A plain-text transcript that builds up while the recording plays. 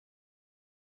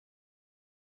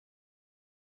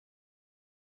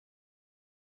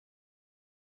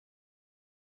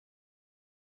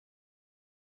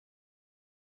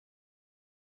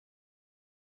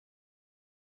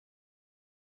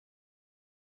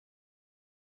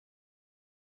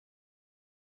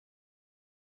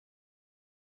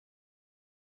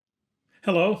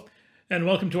Hello, and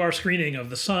welcome to our screening of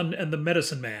The Sun and the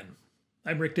Medicine Man.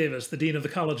 I'm Rick Davis, the Dean of the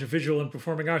College of Visual and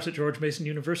Performing Arts at George Mason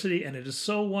University, and it is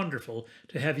so wonderful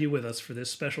to have you with us for this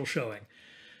special showing.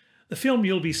 The film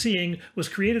you'll be seeing was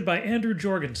created by Andrew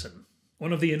Jorgensen,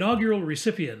 one of the inaugural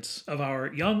recipients of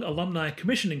our Young Alumni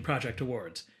Commissioning Project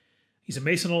Awards. He's a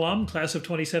Mason alum, class of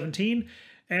 2017,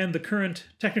 and the current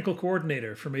technical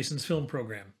coordinator for Mason's film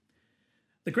program.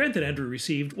 The grant that Andrew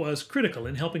received was critical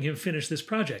in helping him finish this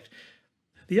project.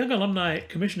 The Young Alumni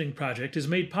Commissioning Project is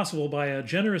made possible by a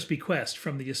generous bequest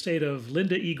from the estate of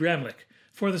Linda E. Gramlich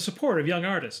for the support of young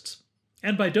artists,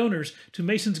 and by donors to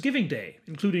Mason's Giving Day,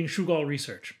 including Shugal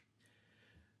Research.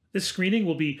 This screening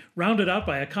will be rounded out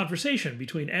by a conversation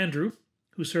between Andrew,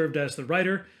 who served as the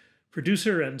writer,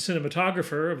 producer, and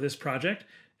cinematographer of this project,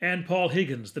 and Paul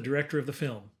Hugins, the director of the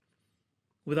film.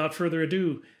 Without further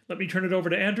ado, let me turn it over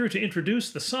to Andrew to introduce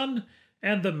The Sun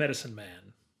and the Medicine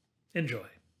Man. Enjoy.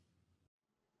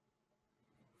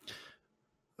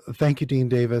 Thank you, Dean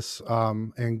Davis,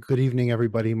 and good evening,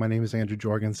 everybody. My name is Andrew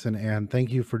Jorgensen, and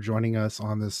thank you for joining us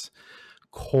on this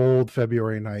cold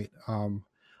February night.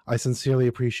 I sincerely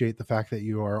appreciate the fact that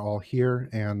you are all here,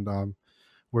 and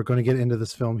we're going to get into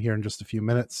this film here in just a few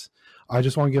minutes. I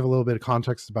just want to give a little bit of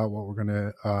context about what we're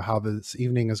going to, how this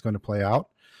evening is going to play out.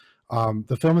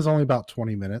 The film is only about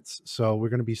 20 minutes, so we're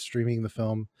going to be streaming the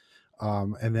film,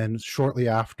 and then shortly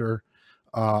after,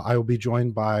 I will be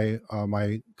joined by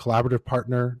my collaborative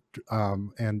partner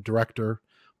and director,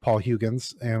 Paul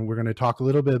Hugins, and we're going to talk a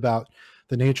little bit about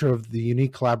the nature of the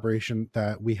unique collaboration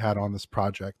that we had on this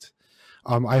project.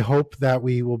 I hope that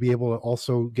we will be able to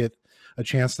also get a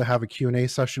chance to have a Q&A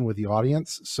session with the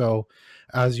audience. So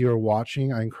as you're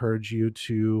watching, I encourage you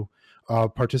to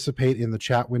participate in the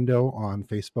chat window on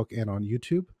Facebook and on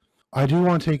YouTube. I do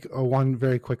want to take one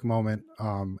very quick moment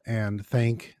and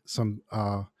thank some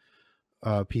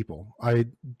people. I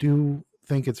do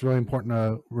think it's really important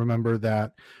to remember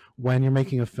that when you're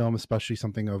making a film, especially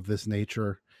something of this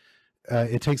nature,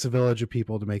 it takes a village of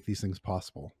people to make these things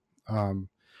possible.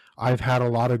 I've had a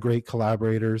lot of great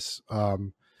collaborators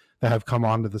that have come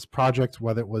onto this project,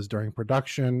 whether it was during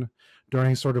production,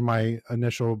 during sort of my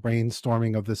initial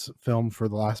brainstorming of this film for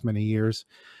the last many years,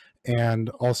 and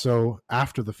also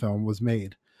after the film was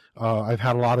made. I've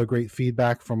had a lot of great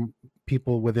feedback from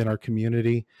people within our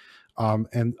community.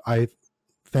 And I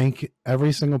thank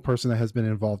every single person that has been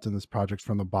involved in this project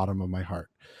from the bottom of my heart.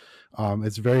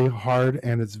 It's very hard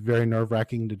and it's very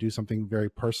nerve-wracking to do something very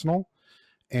personal.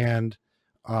 And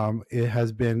it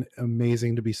has been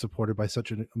amazing to be supported by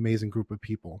such an amazing group of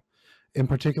people. In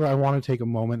particular, I want to take a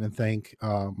moment and thank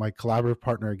my collaborative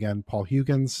partner again, Paul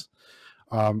Hugins,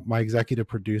 my executive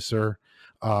producer,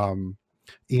 Ian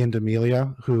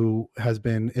D'Amelia, who has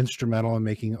been instrumental in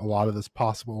making a lot of this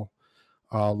possible.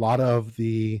 A lot of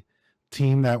the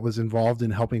team that was involved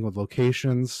in helping with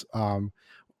locations,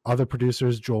 other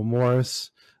producers, Joel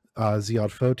Morris,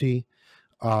 Ziad Foti,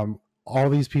 all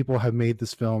these people have made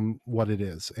this film what it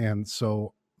is. And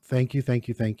so thank you, thank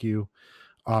you, thank you.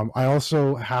 I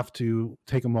also have to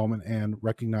take a moment and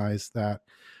recognize that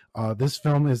this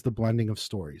film is the blending of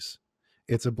stories.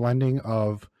 It's a blending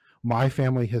of my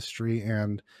family history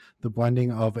and the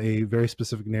blending of a very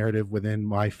specific narrative within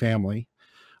my family.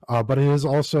 But it is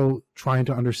also trying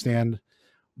to understand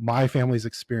my family's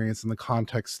experience in the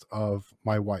context of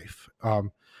my wife.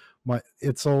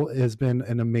 Itzel has been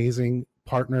an amazing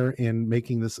partner in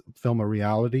making this film a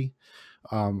reality.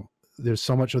 There's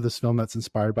so much of this film that's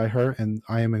inspired by her, and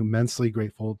I am immensely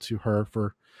grateful to her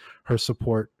for her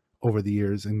support over the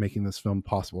years in making this film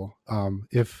possible.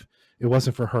 If it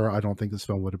wasn't for her, I don't think this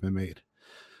film would have been made.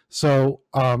 So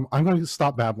I'm going to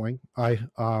stop babbling. I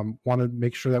want to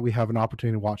make sure that we have an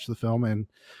opportunity to watch the film, and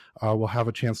we'll have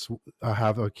a chance to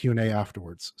have a Q&A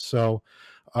afterwards. So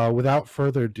without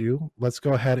further ado, let's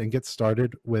go ahead and get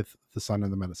started with The Sun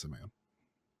and the Medicine Man.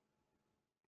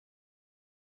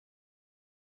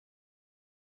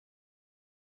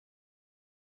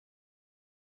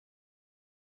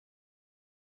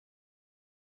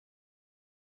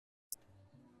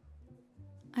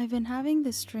 I've been having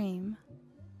this dream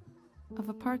of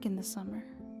a park in the summer.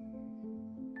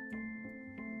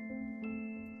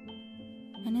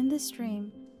 And in this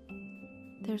dream,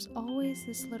 there's always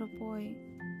this little boy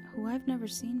who I've never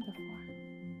seen before.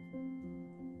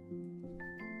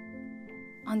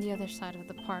 On the other side of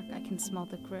the park, I can smell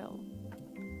the grill.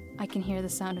 I can hear the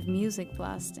sound of music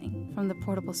blasting from the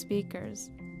portable speakers,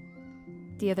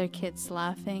 the other kids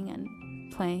laughing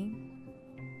and playing.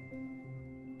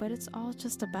 But it's all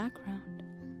just a background.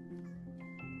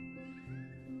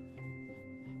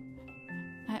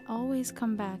 I always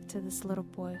come back to this little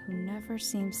boy who never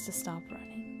seems to stop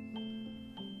running.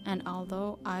 And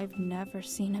although I've never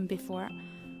seen him before,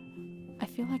 I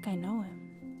feel like I know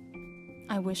him.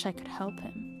 I wish I could help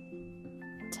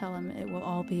him. Tell him it will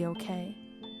all be okay.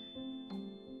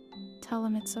 Tell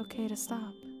him it's okay to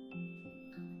stop.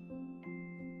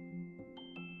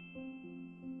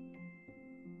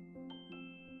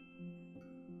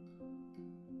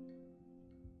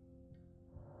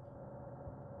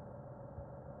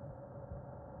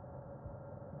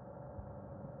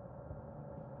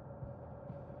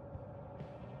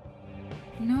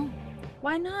 No,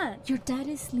 Why not? your dad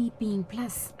is sleeping.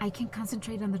 Plus, I can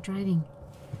concentrate on the driving.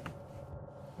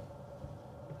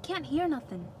 Can't hear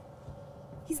nothing.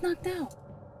 He's knocked out.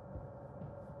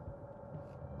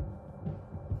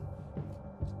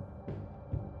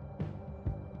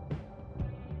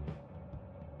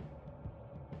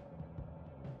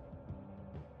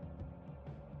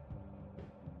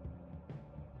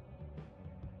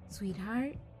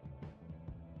 Sweetheart?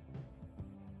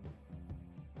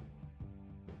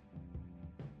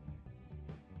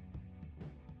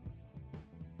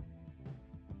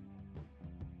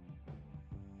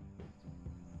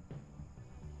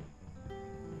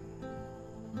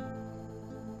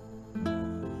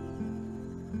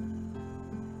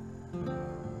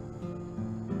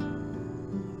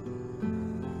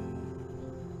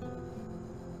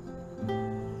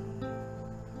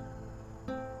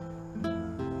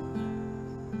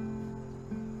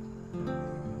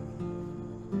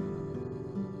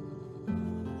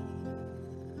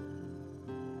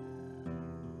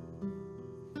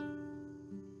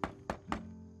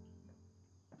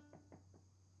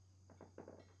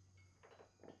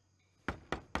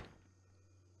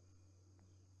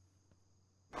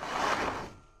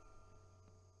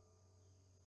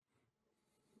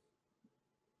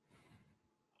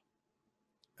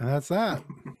 And that's that.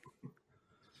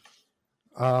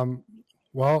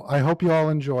 Well, I hope you all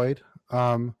enjoyed.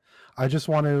 I just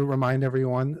want to remind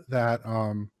everyone that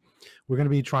we're going to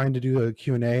be trying to do a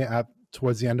Q&A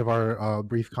towards the end of our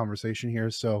brief conversation here.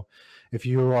 So if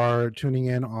you are tuning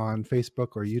in on Facebook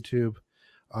or YouTube,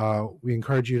 we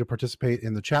encourage you to participate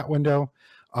in the chat window.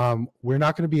 We're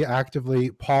not going to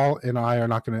be Paul and I are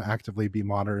not going to actively be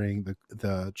monitoring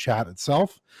the chat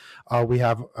itself. We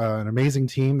have an amazing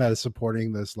team that is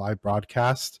supporting this live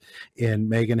broadcast in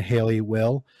Megan, Haley,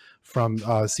 Will from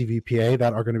CVPA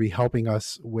that are going to be helping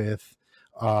us with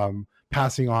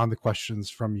passing on the questions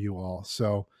from you all.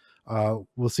 So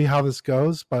we'll see how this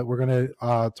goes, but we're going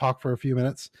to talk for a few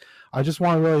minutes. I just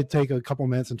want to really take a couple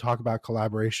minutes and talk about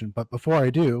collaboration. But before I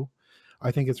do, I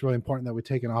think it's really important that we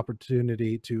take an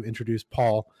opportunity to introduce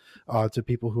Paul to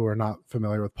people who are not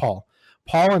familiar with Paul.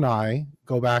 Paul and I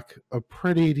go back a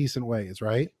pretty decent ways,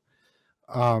 right?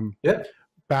 Yeah.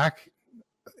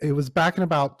 It was back in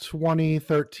about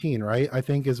 2013, right? I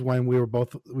think is when we were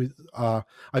both. I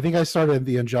think I started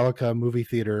the Angelica movie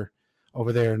theater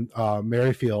over there in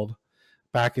Merrifield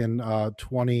back in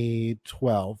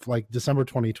 2012, like December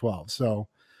 2012. So,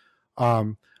 but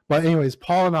anyways,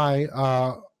 Paul and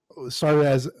I started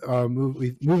as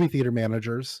movie theater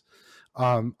managers.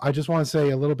 I just want to say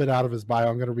a little bit out of his bio.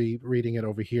 I'm going to be reading it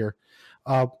over here.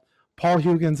 Paul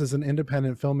Hugins is an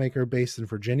independent filmmaker based in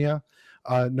Virginia,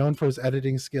 known for his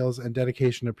editing skills and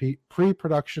dedication to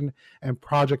pre-production and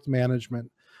project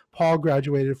management. Paul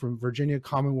graduated from Virginia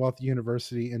Commonwealth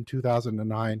University in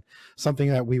 2009, something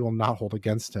that we will not hold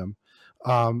against him,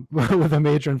 with a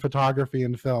major in photography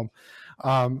and film.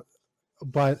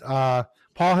 But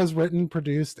Paul has written,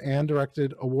 produced, and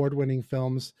directed award-winning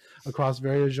films across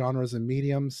various genres and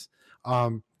mediums.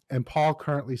 And Paul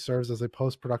currently serves as a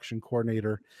post-production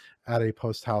coordinator at a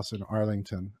post house in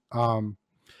Arlington.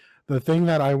 The thing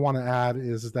that I want to add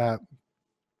is that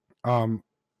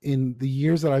in the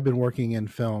years that I've been working in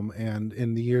film and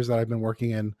in the years that I've been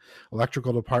working in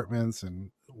electrical departments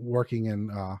and working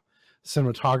in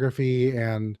cinematography,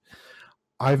 and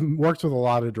I've worked with a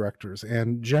lot of directors,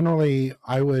 and generally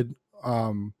I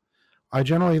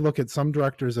generally look at some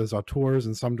directors as auteurs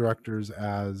and some directors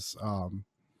as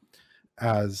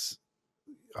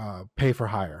pay for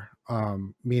hire,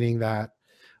 meaning that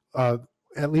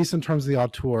at least in terms of the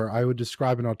auteur, I would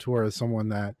describe an auteur as someone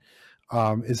that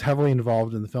is heavily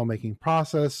involved in the filmmaking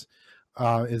process,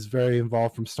 is very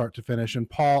involved from start to finish. And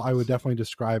Paul, I would definitely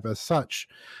describe as such.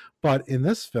 But in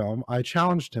this film, I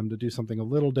challenged him to do something a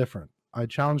little different. I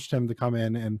challenged him to come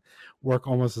in and work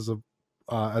almost as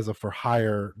a for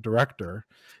hire director,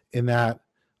 in that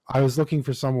I was looking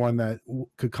for someone that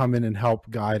could come in and help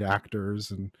guide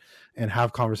actors and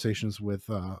have conversations with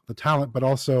the talent, but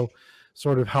also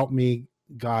sort of help me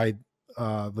guide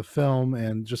the film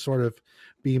and just sort of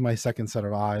be my second set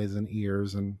of eyes and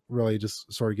ears and really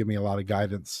just sort of give me a lot of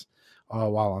guidance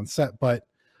while on set. But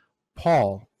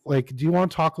Paul, like, do you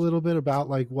want to talk a little bit about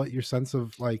like what your sense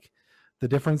of like the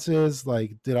difference is?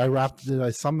 Like, did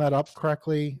I sum that up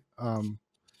correctly? How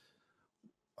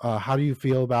do you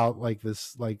feel about like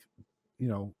this, like, you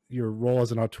know, your role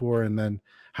as an auteur and then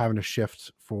having a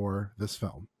shift for this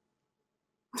film?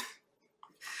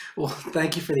 Well,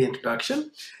 thank you for the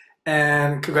introduction,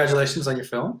 and congratulations on your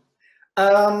film.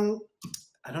 I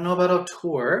don't know about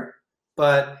auteur,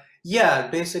 but yeah,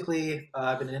 basically,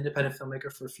 I've been an independent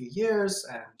filmmaker for a few years,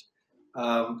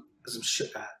 and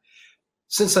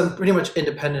since I'm pretty much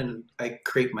independent, I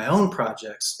create my own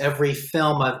projects. Every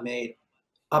film I've made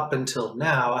up until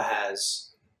now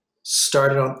has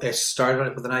started on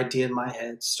it with an idea in my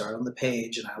head, started on the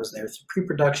page, and I was there through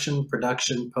pre-production,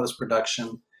 production,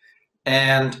 post-production.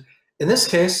 And in this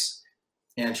case,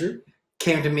 Andrew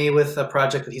came to me with a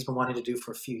project that he's been wanting to do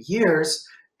for a few years,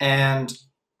 and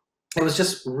it was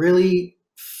just really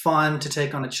fun to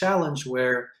take on a challenge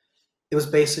where it was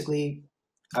basically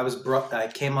I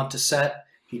came onto set.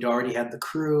 He'd already had the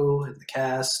crew and the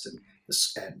cast,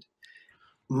 and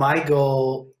my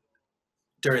goal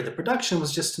during the production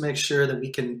was just to make sure that we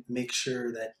can make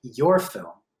sure that your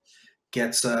film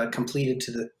gets completed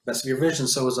to the best of your vision.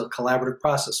 So it was a collaborative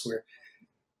process where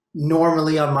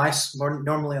normally on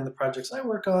the projects I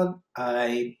work on,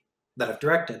 that I've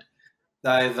directed,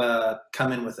 I've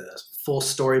come in with a full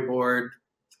storyboard,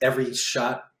 every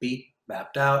shot beat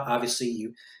mapped out. Obviously,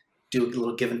 you do a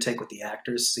little give and take with the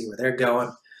actors, see where they're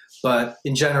going. But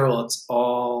in general, it's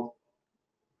all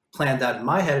planned out in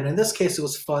my head. And in this case, it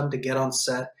was fun to get on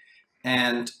set.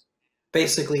 And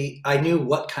basically, I knew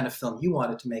what kind of film you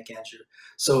wanted to make, Andrew.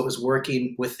 So it was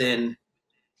working within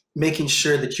making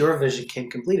sure that your vision came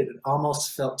completed. It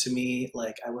almost felt to me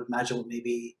like I would imagine what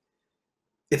maybe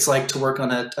it's like to work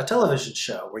on a television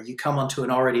show where you come onto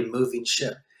an already moving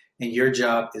ship. And your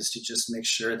job is to just make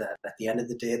sure that at the end of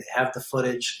the day, they have the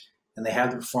footage and they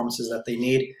have the performances that they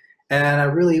need. And I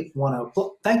really want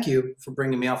to thank you for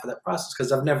bringing me off of that process,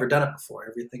 because I've never done it before.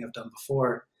 Everything I've done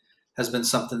before has been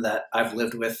something that I've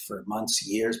lived with for months,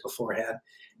 years beforehand.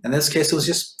 In this case, it was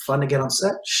just fun to get on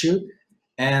set, shoot,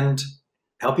 and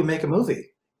help you make a movie.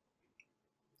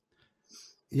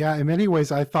 Yeah, in many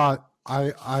ways, I thought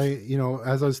you know,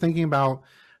 as I was thinking about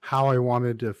how I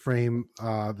wanted to frame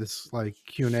this like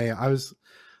Q&A, I was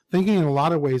thinking in a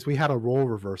lot of ways we had a role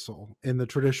reversal in the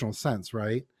traditional sense,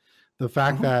 right? The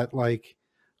fact that like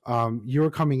you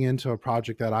were coming into a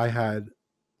project that I had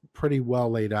pretty well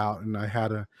laid out, and I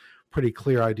had a pretty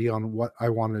clear idea on what I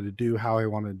wanted to do, how I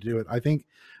wanted to do it. I think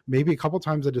maybe a couple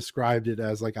times I described it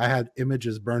as like I had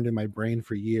images burned in my brain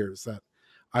for years that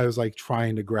I was like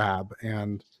trying to grab.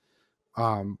 And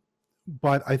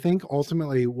but I think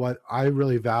ultimately what I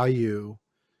really value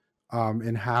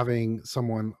in having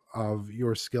someone of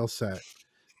your skill set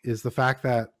is the fact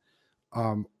that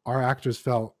our actors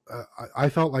felt, I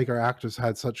felt like our actors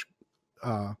had such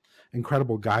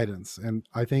incredible guidance. And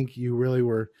I think you really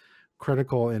were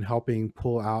critical in helping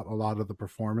pull out a lot of the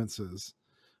performances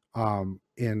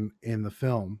in the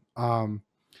film.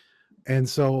 And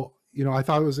so, you know, I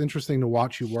thought it was interesting to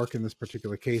watch you work in this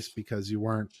particular case, because you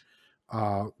weren't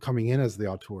coming in as the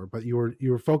auteur, but you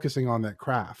were focusing on that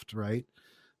craft, right?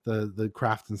 The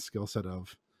craft and skill set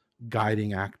of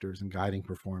guiding actors and guiding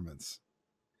performance.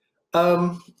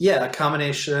 Yeah, a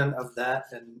combination of that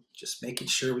and just making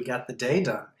sure we got the day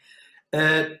done.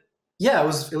 Yeah, it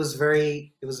was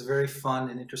very fun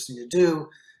and interesting to do,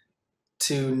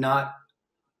 to not,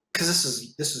 because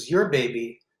this is your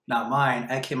baby, not mine.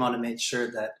 I came on and made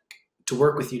sure that to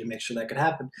work with you to make sure that could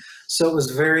happen. So it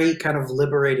was very kind of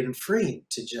liberating and free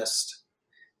to just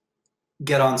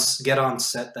get on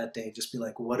set that day. Just be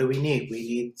like, what do we need? We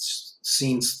need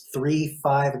scenes 3,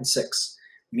 5, and 6.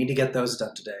 We need to get those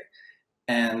done today.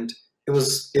 And it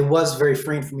was very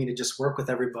freeing for me to just work with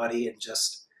everybody and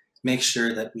just make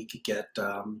sure that we could get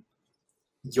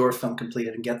your film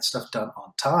completed and get stuff done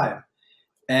on time.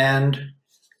 And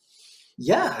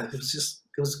yeah, it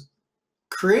was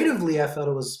creatively, I felt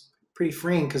it was pretty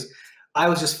freeing, because I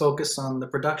was just focused on the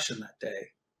production that day,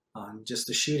 on just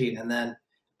the shooting. And then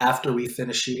after we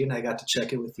finished shooting, I got to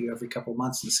check in with you every couple of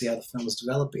months and see how the film was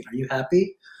developing. Are you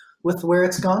happy with where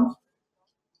it's gone?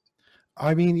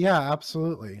 I mean, yeah,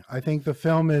 absolutely. I think the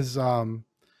film is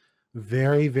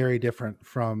very, very different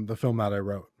from the film that I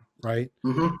wrote, right?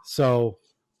 So,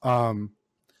 you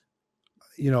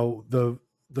know, the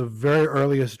very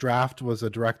earliest draft was a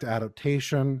direct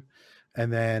adaptation,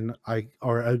 and then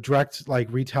a direct like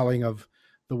retelling of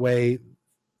the way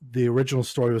the original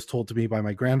story was told to me by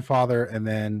my grandfather, and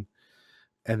then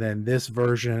this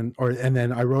version, and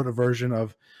then I wrote a version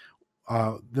of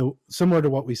similar to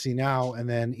what we see now, and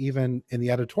then even in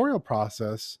the editorial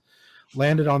process,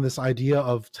 landed on this idea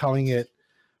of telling it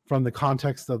from the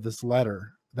context of this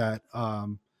letter that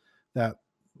that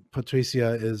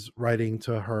Patricia is writing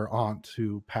to her aunt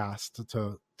who passed,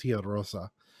 to Tia Rosa.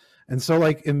 And so,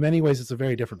 like, in many ways, it's a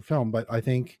very different film, but I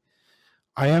think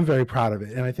I am very proud of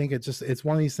it. And I think it's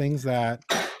one of these things that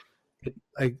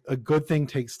a good thing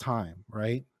takes time,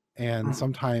 right? And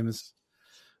sometimes,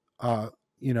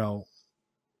 you know,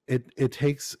 it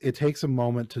takes a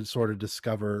moment to sort of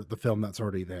discover the film that's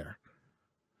already there.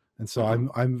 And so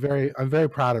I'm very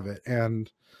proud of it. And,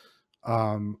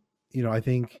 you know, I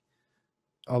think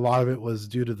a lot of it was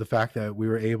due to the fact that we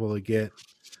were able to get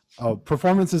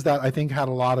performances that I think had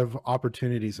a lot of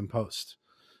opportunities in post.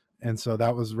 And so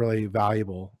that was really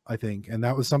valuable, I think. And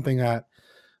that was something that,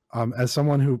 as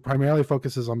someone who primarily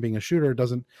focuses on being a shooter,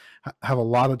 doesn't have a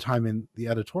lot of time in the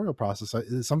editorial process,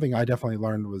 it's something I definitely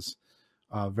learned was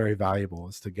very valuable,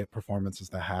 is to get performances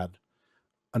that had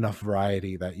enough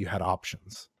variety that you had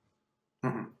options.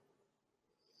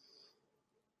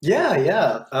 Yeah,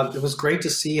 yeah. It was great to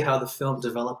see how the film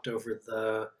developed over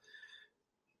the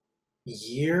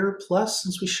year plus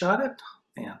since we shot it.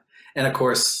 Yeah. And of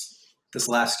course, this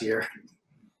last year,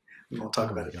 we won't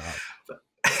talk about it. But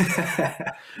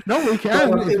no, we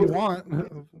can if you want.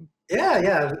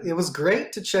 Yeah. It was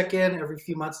great to check in every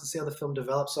few months and see how the film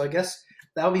develops. So I guess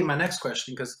that would be my next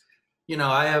question, because, you know,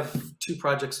 I have 2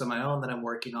 projects of my own that I'm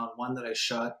working on. One that I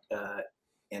shot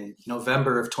in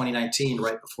November of 2019,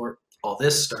 right before all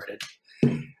this started.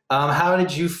 How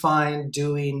did you find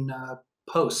doing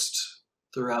post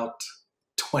throughout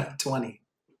 2020?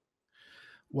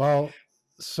 Well,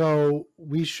 so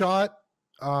we shot,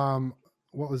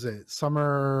 what was it?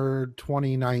 Summer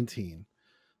 2019.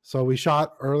 So we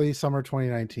shot early summer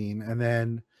 2019, and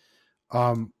then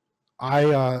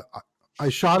I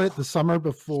shot it the summer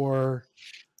before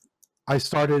I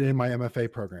started in my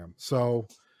MFA program. So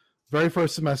very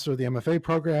first semester of the MFA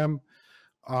program,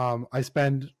 I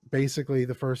spend basically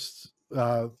the first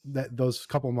those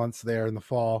couple months there in the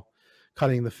fall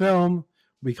cutting the film.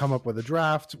 We come up with a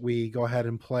draft. We go ahead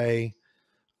and play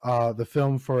the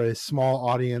film for a small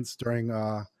audience during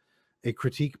a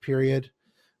critique period.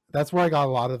 That's where I got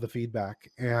a lot of the feedback.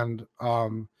 And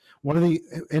one of the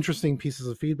interesting pieces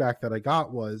of feedback that I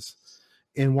got was,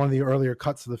 in one of the earlier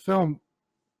cuts of the film,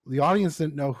 the audience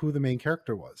didn't know who the main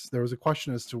character was. There was a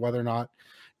question as to whether or not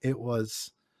it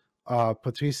was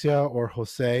Patricia or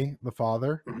Jose, the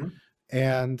father.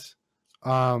 And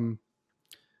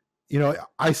you know,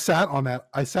 I sat on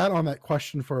that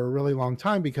question for a really long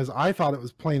time, because I thought it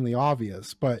was plainly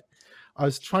obvious, but I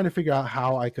was trying to figure out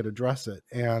how I could address it.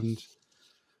 And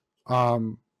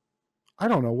I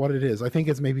don't know what it is. I think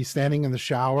it's maybe standing in the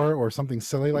shower or something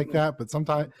silly like that. But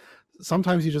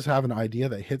sometimes you just have an idea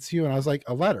that hits you. And I was like,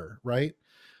 a letter, right?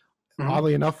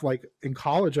 Oddly enough, like in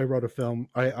college, I wrote a film.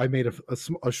 I made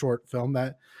a short film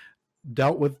that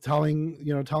dealt with telling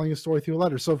a story through a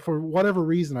letter. So for whatever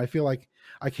reason, I feel like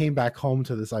I came back home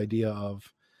to this idea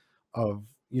of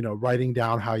writing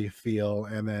down how you feel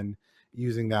and then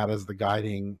using that as the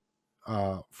guiding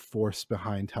force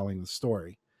behind telling the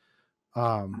story.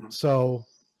 So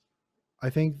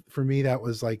I think for me, that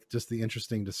was like just the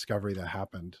interesting discovery that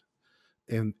happened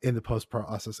in the post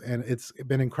process, and it's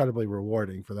been incredibly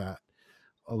rewarding for that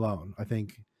alone. I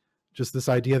think just this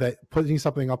idea that putting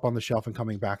something up on the shelf and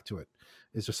coming back to it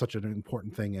is just such an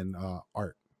important thing in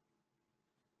art.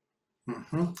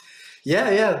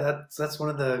 Yeah. That's one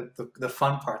of the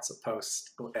fun parts of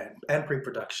post and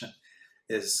pre-production,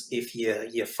 is if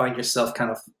you find yourself kind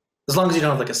of, as long as you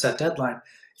don't have like a set deadline,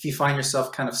 if you find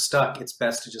yourself kind of stuck, it's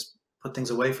best to just put things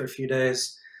away for a few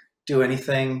days, do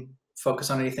anything, focus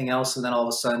on anything else, and then all of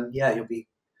a sudden, yeah, you'll be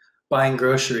buying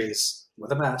groceries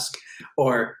with a mask,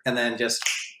 and then just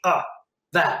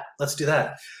let's do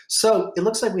that. So it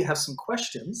looks like we have some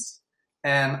questions,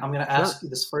 and I'm going to ask you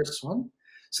this first one.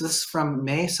 So this is from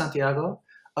May Santiago.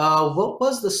 What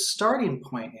was the starting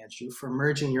point, Andrew, for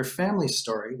merging your family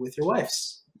story with your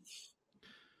wife's?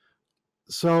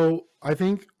 So I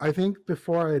think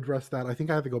before I address that, I think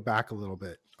I have to go back a little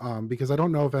bit, because I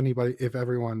don't know if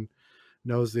everyone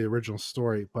knows the original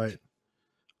story, but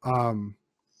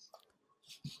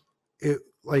it,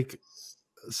 like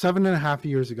 7.5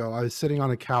 years ago, I was sitting on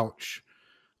a couch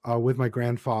with my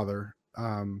grandfather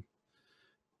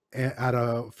at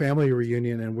a family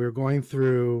reunion, and we were going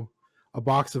through a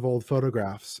box of old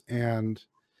photographs, and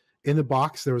in the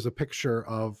box there was a picture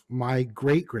of my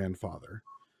great grandfather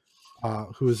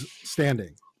who was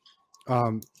standing.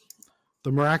 The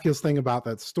miraculous thing about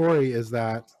that story is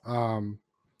that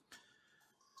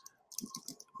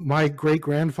my great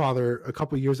grandfather, a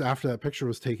couple of years after that picture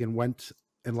was taken, went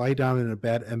and lay down in a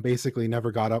bed and basically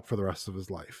never got up for the rest of his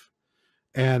life.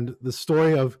 And the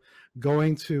story of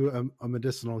going to a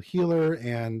medicinal healer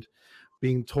and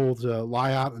being told to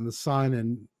lie out in the sun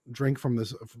and drink from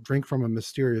a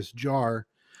mysterious jar,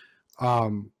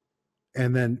 and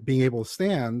then being able to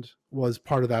stand was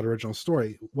part of that original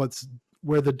story.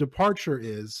 Where the departure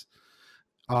is,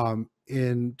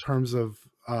 in terms of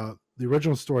the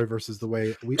original story versus the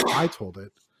way I told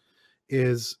it,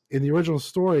 is in the original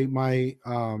story, my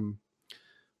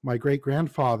great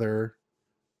grandfather,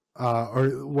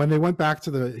 or when they went back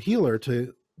to the healer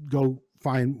to go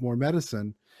find more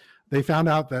medicine, they found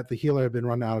out that the healer had been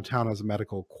run out of town as a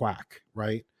medical quack,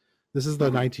 right? This is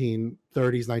the 1930s,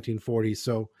 1940s.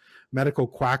 So medical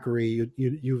quackery,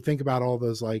 you think about all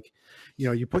those, like,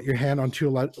 you put your hand on two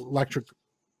electric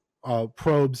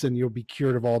probes and you'll be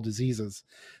cured of all diseases.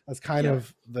 That's kind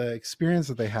of the experience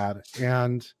that they had.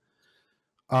 And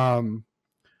to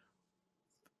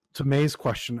May's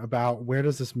question about where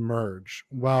does this merge?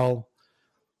 Well,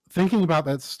 thinking about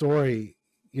that story,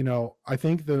 I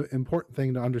think the important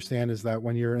thing to understand is that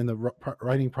when you're in the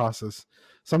writing process,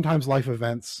 sometimes life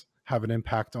events have an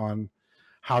impact on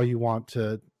how you want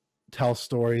to tell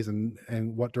stories and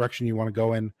what direction you want to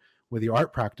go in with your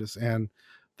art practice. And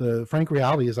the frank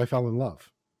reality is I fell in love.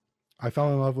 I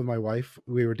fell in love with my wife.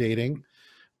 We were dating,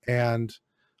 and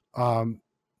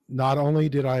not only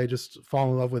did I just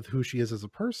fall in love with who she is as a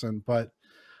person, but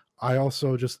I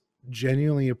also just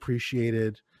genuinely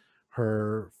appreciated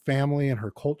her family and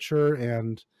her culture.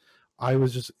 And I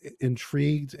was just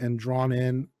intrigued and drawn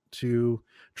in to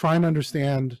try and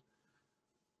understand.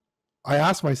 I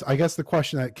asked myself, I guess the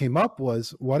question that came up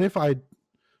was, what if I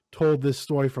told this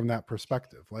story from that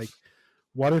perspective? Like,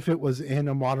 what if it was in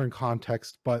a modern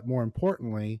context, but more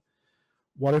importantly,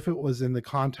 what if it was in the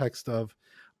context of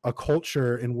a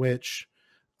culture in which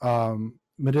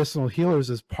medicinal healers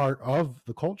is part of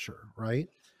the culture, right?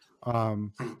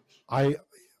 I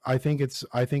think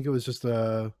it was just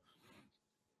for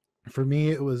me,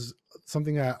 it was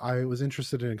something that I was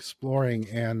interested in exploring.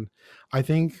 And I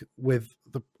think with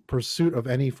the pursuit of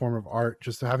any form of art,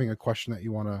 just having a question that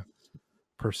you want to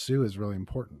pursue is really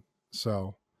important.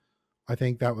 So I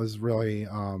think that was really,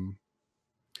 I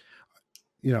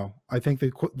think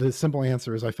the simple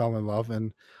answer is I fell in love,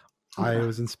 and I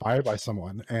was inspired by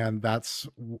someone, and that's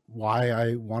why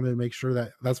I wanted to make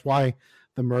sure that's why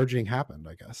the merging happened.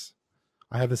 I guess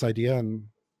I had this idea and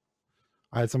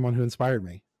I had someone who inspired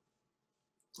me.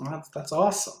 Well, that's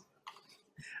awesome.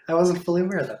 I wasn't fully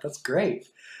aware of that. That's great.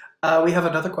 We have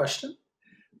another question.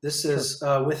 This is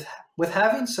with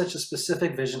having such a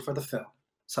specific vision for the film,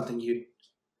 something you've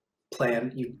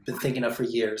been thinking of for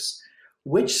years,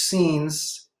 which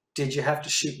scenes did you have to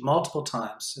shoot multiple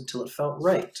times until it felt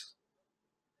right?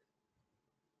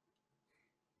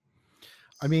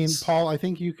 I mean, Paul, I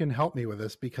think you can help me with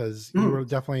this because you were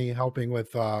definitely helping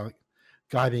with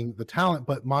guiding the talent.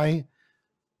 But my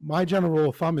general rule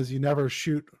of thumb is you never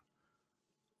shoot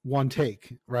one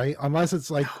take, right? Unless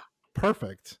it's like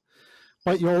perfect.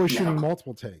 But you're always shooting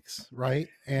multiple takes, right?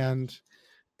 And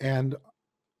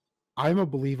I'm a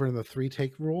believer in the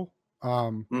 3-take rule.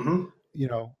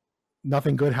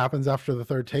 Nothing good happens after the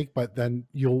 3rd take, but then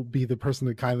you'll be the person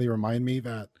to kindly remind me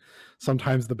that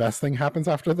sometimes the best thing happens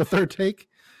after the 3rd take.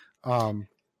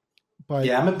 But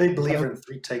yeah, I'm a big believer in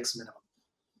 3 takes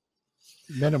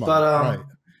minimum. Right.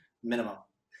 Minimum.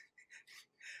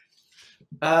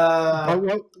 But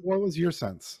what was your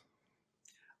sense?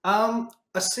 A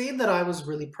scene that I was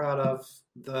really proud of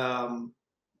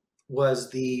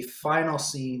was the final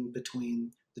scene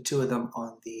between the two of them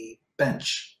on the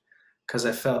bench, because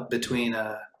I felt between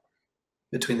the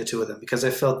two of them, because I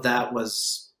felt that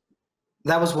was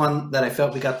one that I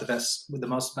felt we got the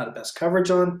most amount of best coverage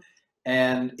on,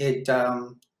 and it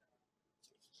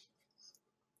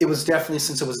was definitely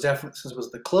since it was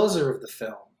the closer of the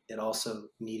film, it also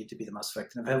needed to be the most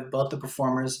effective. Both the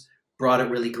performers brought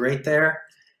it really great there.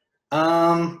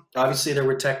 Obviously there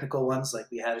were technical ones,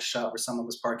 like we had a shot where someone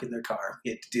was parking their car.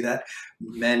 We had to do that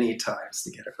many times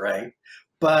to get it right.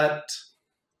 But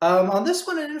on this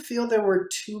one, I didn't feel there were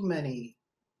too many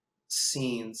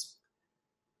scenes.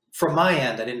 From my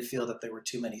end, I didn't feel that there were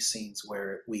too many scenes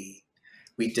where we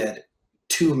did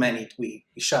too many. We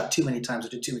shot too many times or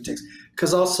did too many takes.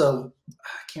 Because also,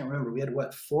 I can't remember. We had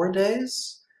 4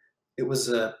 days. It was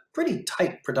a pretty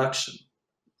tight production.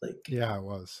 Yeah, it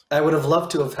was. I would have loved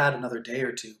to have had another day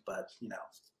or two, but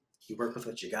you work with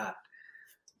what you got.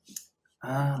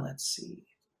 Let's see.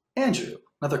 Andrew,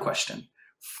 another question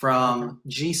from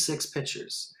G6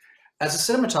 Pictures. As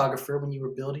a cinematographer, when you were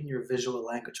building your visual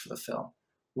language for the film,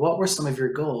 what were some of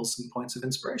your goals and points of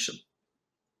inspiration?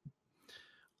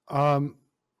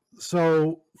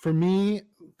 So for me,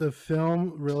 the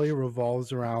film really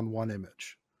revolves around one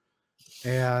image,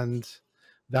 and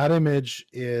that image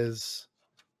is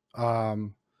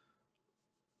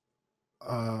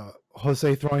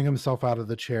Jose throwing himself out of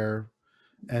the chair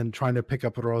and trying to pick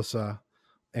up Rosa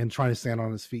and trying to stand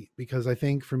on his feet, because I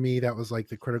think for me that was like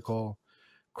the critical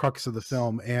crux of the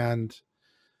film. And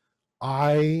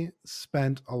I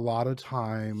spent a lot of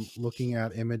time looking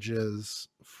at images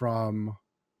from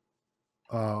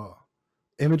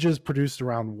images produced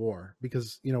around war,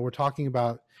 because we're talking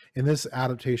about, in this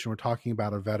adaptation, we're talking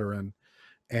about a veteran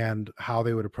and how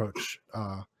they would approach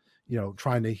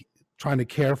trying to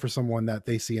care for someone that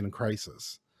they see in a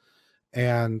crisis.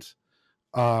 And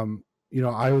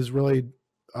I was really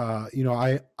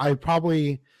I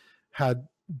probably had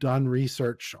done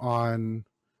research on,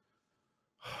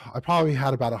 I probably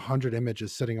had about 100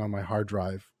 images sitting on my hard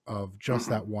drive of just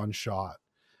that one shot,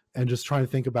 and just trying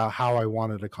to think about how I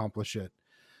wanted to accomplish it.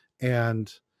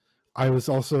 And I was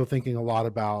also thinking a lot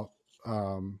about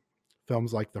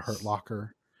films like The Hurt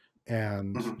Locker,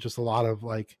 and just a lot of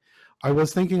I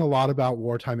was thinking a lot about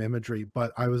wartime imagery,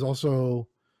 but I was also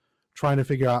trying to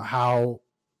figure out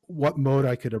what mode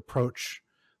I could approach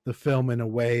the film in a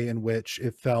way in which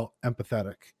it felt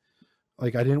empathetic.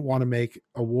 Like, I didn't want to make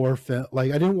a war film.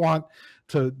 Like, I didn't want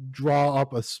to draw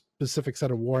up a specific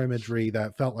set of war imagery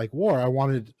that felt like war. I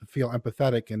wanted to feel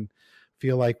empathetic and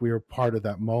feel like we were part of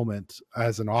that moment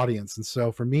as an audience. And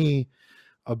so for me,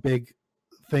 a big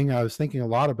thing I was thinking a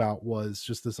lot about was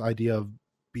just this idea of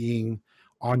being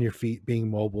on your feet,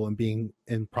 being mobile, and being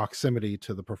in proximity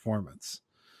to the performance.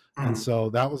 And so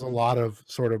that was a lot of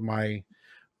sort of my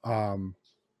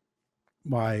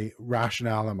my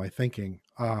rationale and my thinking.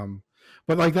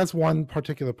 But that's one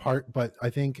particular part. But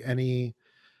I think any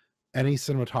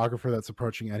cinematographer that's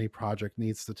approaching any project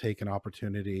needs to take an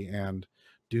opportunity and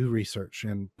do research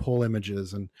and pull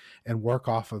images and work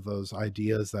off of those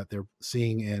ideas that they're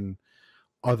seeing in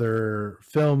other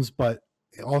films, but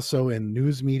also in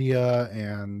news media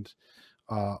and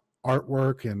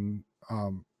artwork and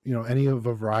any of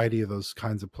a variety of those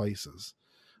kinds of places.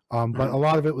 But a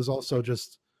lot of it was also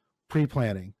just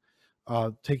pre-planning,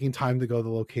 taking time to go to the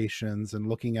locations and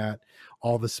looking at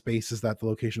all the spaces that the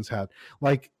locations had.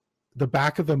 Like the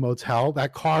back of the motel,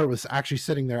 that car was actually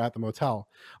sitting there at the motel.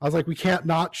 I was like, we can't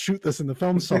not shoot this in the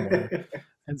film somewhere.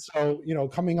 And so,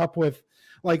 coming up with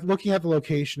looking at the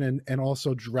location and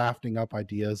also drafting up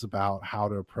ideas about how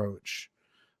to approach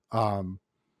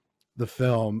the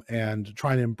film and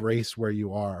trying to embrace where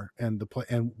you are and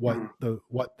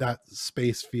what that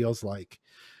space feels like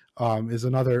is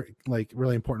another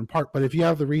really important part. But if you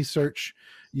have the research,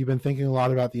 you've been thinking a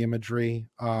lot about the imagery,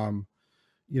 the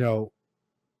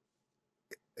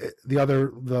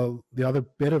other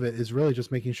bit of it is really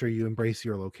just making sure you embrace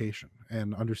your location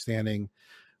and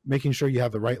making sure you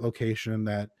have the right location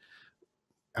that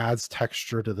adds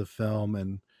texture to the film,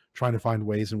 and trying to find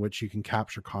ways in which you can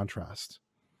capture contrast.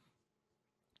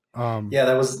 Yeah,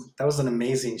 that was an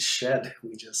amazing shed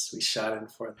we shot in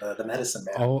for the Medicine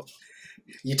Man. Oh,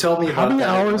 you told me about that.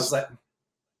 I was like,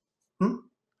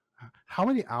 how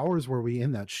many hours were we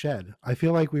in that shed? I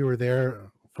feel like we were there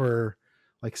for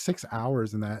 6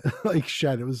 hours in that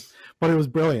shed. It was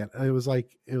brilliant. It was a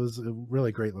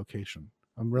really great location.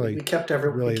 We kept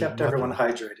everyone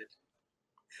hydrated.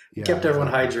 We kept everyone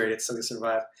hydrated so we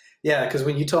survived. Yeah, because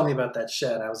when you told me about that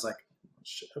shed, I was like,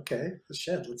 okay, the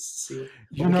shed. Let's see what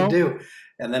we can do.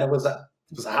 And then it was a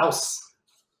house.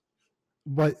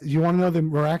 But you want to know the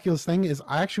miraculous thing is,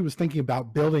 I actually was thinking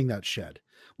about building that shed.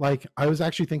 I was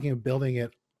actually thinking of building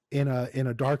it in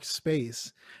a dark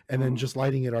space and then just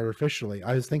lighting it artificially.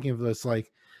 I was thinking of this I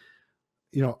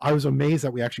was amazed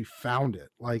that we actually found it,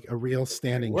 a real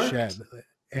standing shed.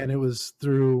 And it was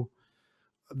through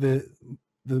the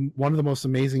one of the most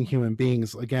amazing human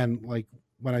beings. Again,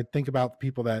 when I think about the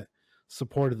people that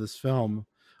supported this film,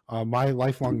 my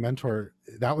lifelong mentor,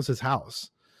 that was his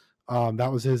house.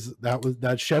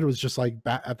 That shed was just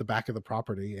at the back of the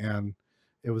property, and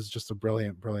it was just a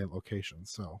brilliant location.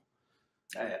 So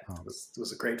it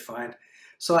was a great find.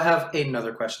 So I have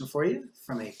another question for you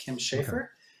from a Kim Schaefer. Okay.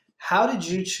 How did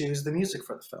you choose the music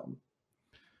for the film?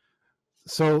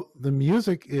 So the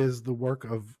music is the work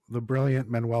of the brilliant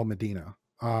Manuel Medina.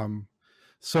 When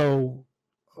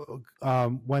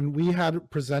we had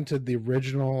presented the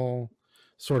original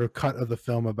sort of cut of the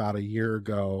film about a year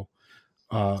ago,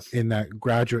 in that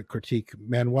graduate critique,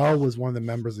 Manuel was one of the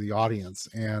members of the audience,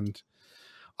 and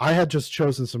I had just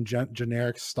chosen some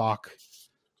generic stock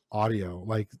audio,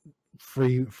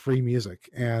 free music,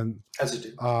 and as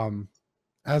you do.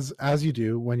 as you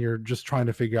do when you're just trying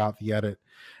to figure out the edit.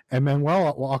 And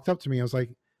Manuel walked up to me. I was like,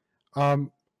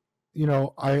 you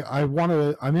know,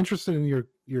 I'm interested in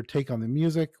your take on the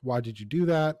music. Why did you do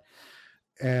that?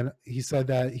 And he said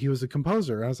that he was a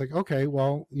composer. And I was like, okay,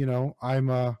 well, you know,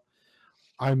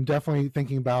 I'm definitely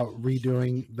thinking about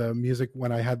redoing the music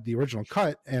when I had the original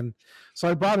cut. And so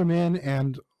I brought him in,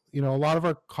 and, you know, a lot of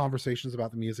our conversations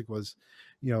about the music was,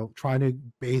 you know, trying to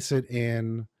base it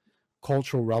in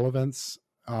cultural relevance,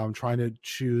 trying to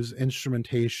choose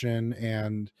instrumentation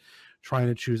and trying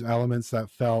to choose elements that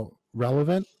felt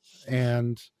relevant,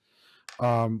 and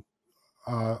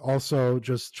also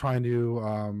just trying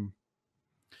to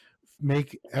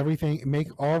make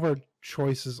all of our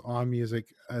choices on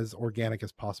music as organic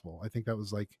as possible. I think that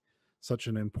was like such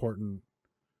an important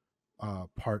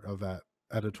part of that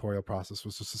editorial process,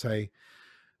 was just to say,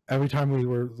 every time we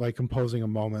were like composing a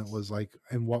moment was like,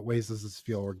 in what ways does this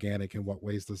feel organic? In what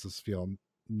ways does this feel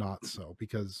not so?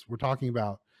 Because we're talking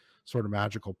about sort of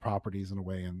magical properties in a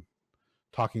way, and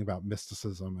talking about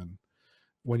mysticism. And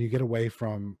when you get away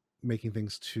from making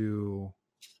things too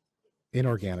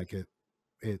inorganic,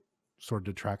 it sort of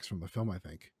detracts from the film, I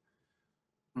think.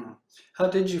 How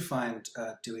did you find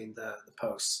doing the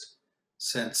post?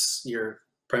 Since you're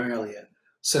primarily a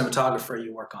cinematographer,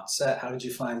 you work on set. How did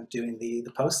you find doing the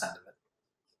post end of it?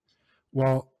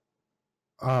 Well,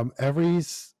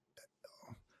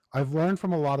 I've learned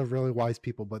from a lot of really wise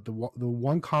people, but the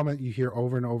one comment you hear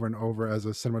over and over and over as a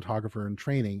cinematographer in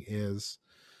training is,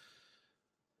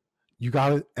 you got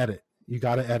to edit. You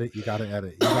got to edit. You got to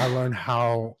edit. You got to learn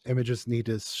how images need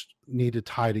to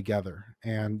tie together,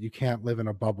 and you can't live in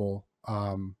a bubble.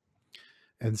 And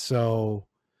so,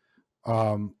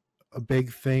 a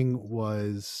big thing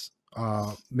was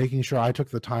making sure I took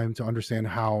the time to understand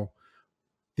how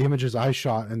the images I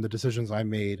shot and the decisions I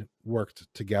made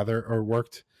worked together, or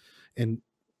worked in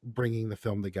bringing the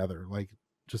film together. Like,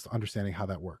 just understanding how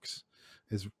that works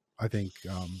is, I think,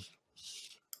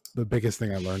 the biggest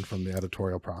thing I learned from the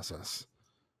editorial process,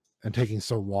 and taking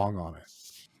so long on it.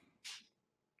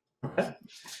 Okay.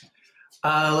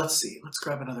 Let's see. Let's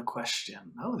grab another question.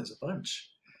 Oh, there's a bunch.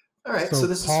 All right. So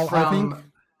this Paul, is from.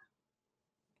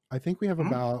 I think we have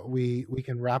about we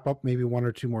can wrap up maybe one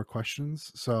or two more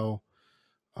questions. So,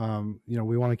 you know,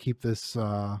 we want to keep this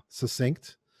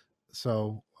succinct.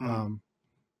 So,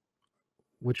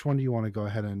 which one do you want to go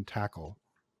ahead and tackle?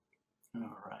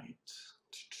 All right.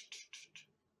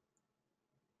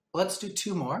 Let's do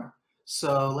two more.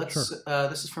 So let's. Sure.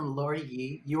 This is from Lori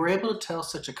Yee. You were able to tell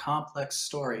such a complex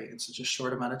story in such a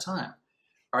short amount of time.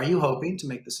 Are you hoping to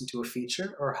make this into a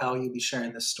feature, or how will you be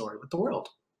sharing this story with the world?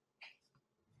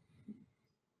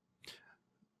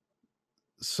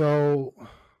 So,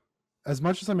 as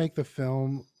much as I make the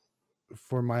film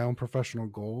for my own professional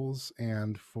goals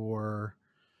and for,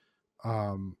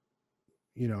 you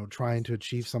know, trying to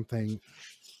achieve something,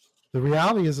 the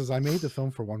reality is I made the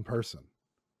film for one person,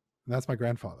 and that's my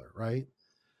grandfather, right?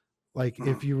 Like,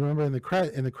 if you remember in the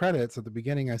credits at the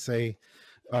beginning, I say,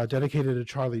 dedicated to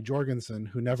Charlie Jorgensen,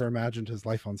 who never imagined his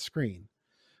life on screen.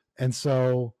 And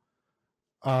so,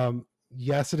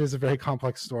 yes, it is a very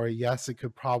complex story. Yes, it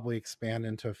could probably expand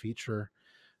into a feature.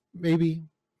 Maybe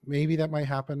that might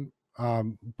happen.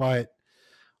 But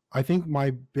I think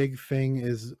my big thing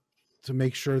is to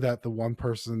make sure that the one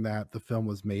person that the film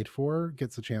was made for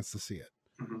gets a chance to see it.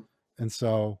 And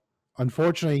so,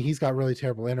 unfortunately, he's got really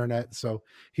terrible internet, so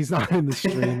he's not in the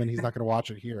stream and he's not going to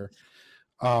watch it here.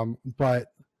 But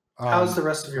how's the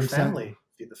rest of your family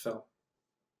view the film?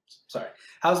 Sorry,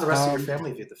 how's the rest of your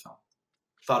family view the film?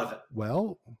 Thought of it?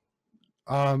 Well,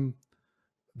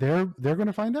 they're going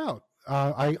to find out.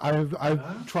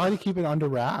 I've tried to keep it under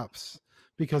wraps,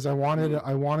 because I wanted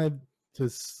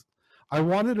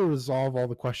to resolve all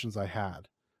the questions I had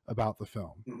about the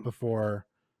film before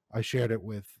I shared it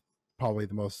with probably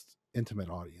the most intimate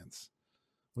audience,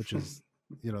 which is,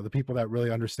 you know, the people that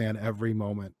really understand every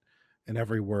moment and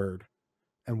every word,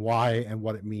 and why and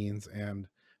what it means, and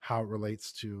how it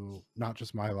relates to not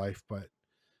just my life, but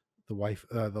the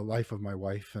life of my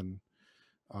wife. And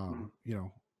you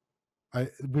know,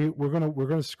 we're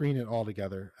gonna screen it all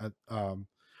together at,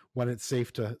 when it's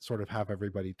safe to sort of have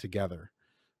everybody together.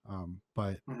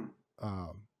 But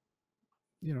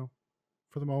you know,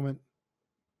 for the moment,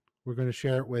 we're going to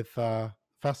share it with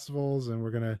festivals, and we're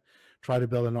going to try to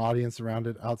build an audience around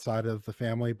it outside of the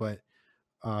family. But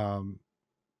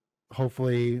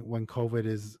hopefully, when COVID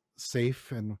is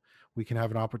safe and we can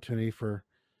have an opportunity for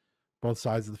both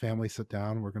sides of the family sit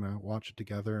down, we're going to watch it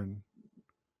together and,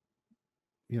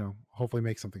 you know, hopefully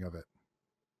make something of it.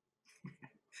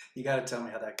 You got to tell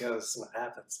me how that goes, what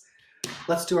happens.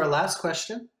 Let's do our last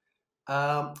question.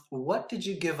 What did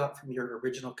you give up from your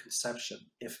original conception,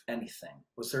 if anything?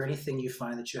 Was there anything you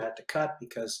find that you had to cut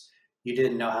because you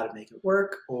didn't know how to make it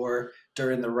work, or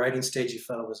during the writing stage you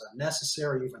felt it was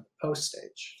unnecessary, or even the post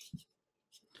stage?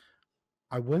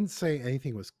 I wouldn't say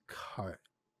anything was cut.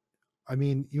 I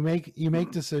mean, you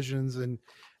make decisions,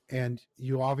 and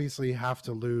you obviously have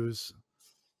to lose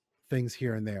things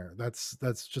here and there.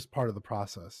 That's just part of the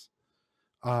process.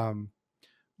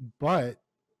 But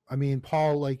I mean,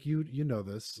 Paul, like you know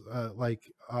this,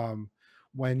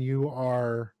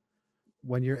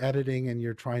 when you're editing and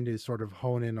you're trying to sort of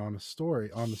hone in on the story,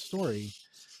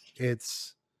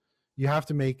 it's, you have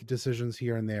to make decisions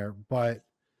here and there. But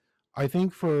I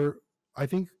think I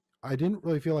didn't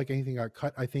really feel like anything got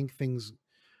cut. I think things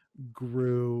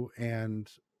grew and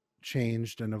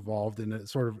changed and evolved in a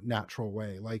sort of natural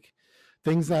way. Like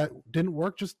things that didn't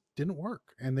work just didn't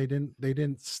work, and they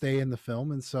didn't stay in the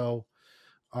film. And so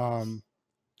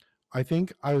I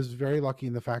think I was very lucky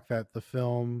in the fact that the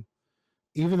film,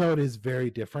 even though it is very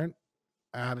different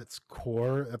at its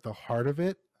core, at the heart of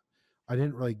it, I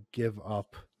didn't really give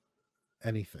up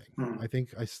anything. I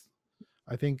think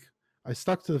I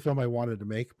stuck to the film I wanted to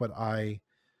make, but I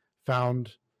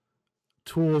found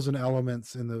tools and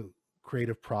elements in the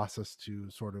creative process to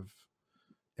sort of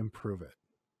improve it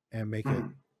and make it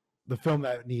the film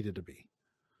that it needed to be,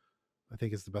 I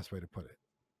think is the best way to put it.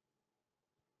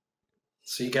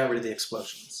 So you got rid of the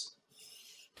explosions.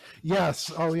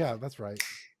 Yes. Oh yeah, that's right.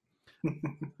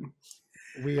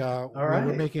 We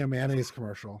were making a mayonnaise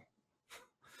commercial,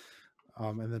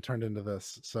 and then turned into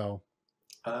this. So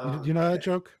do you know that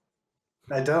joke?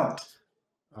 I don't.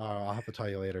 I'll have to tell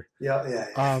you later.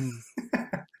 Yeah.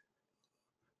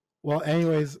 Well,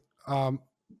 anyways,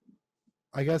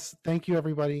 I guess thank you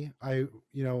everybody.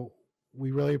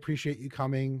 We really appreciate you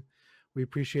coming. We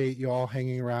appreciate you all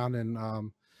hanging around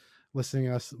and listening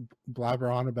to us blabber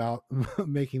on about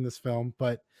making this film.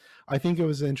 But I think it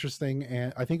was interesting,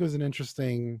 and I think it was an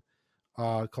interesting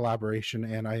collaboration,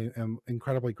 and I am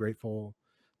incredibly grateful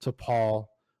to Paul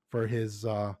for his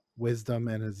wisdom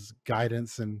and his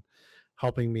guidance and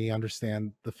helping me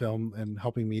understand the film and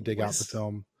helping me dig out the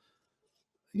film.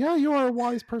 Yeah, you are a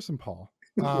wise person, Paul.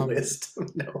 Wisdom,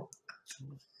 no.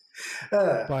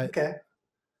 Okay.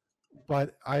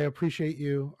 But I appreciate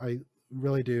you. I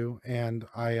really do. And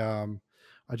I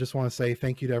just want to say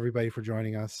thank you to everybody for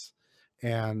joining us,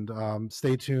 and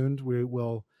stay tuned. We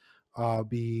will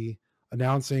be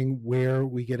announcing where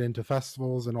we get into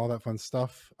festivals and all that fun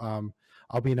stuff.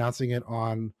 I'll be announcing it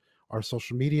on our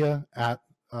social media at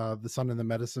The Sun and the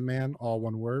Medicine Man, all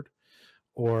one word.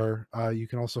 Or you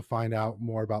can also find out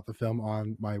more about the film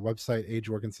on my website,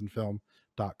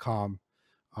 ajorgensenfilm.com.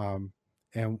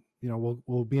 And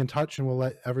we'll be in touch, and we'll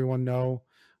let everyone know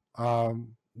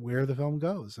where the film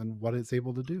goes and what it's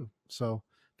able to do. So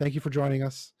thank you for joining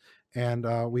us, and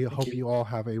we hope you all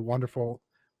have a wonderful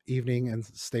evening and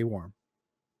stay warm.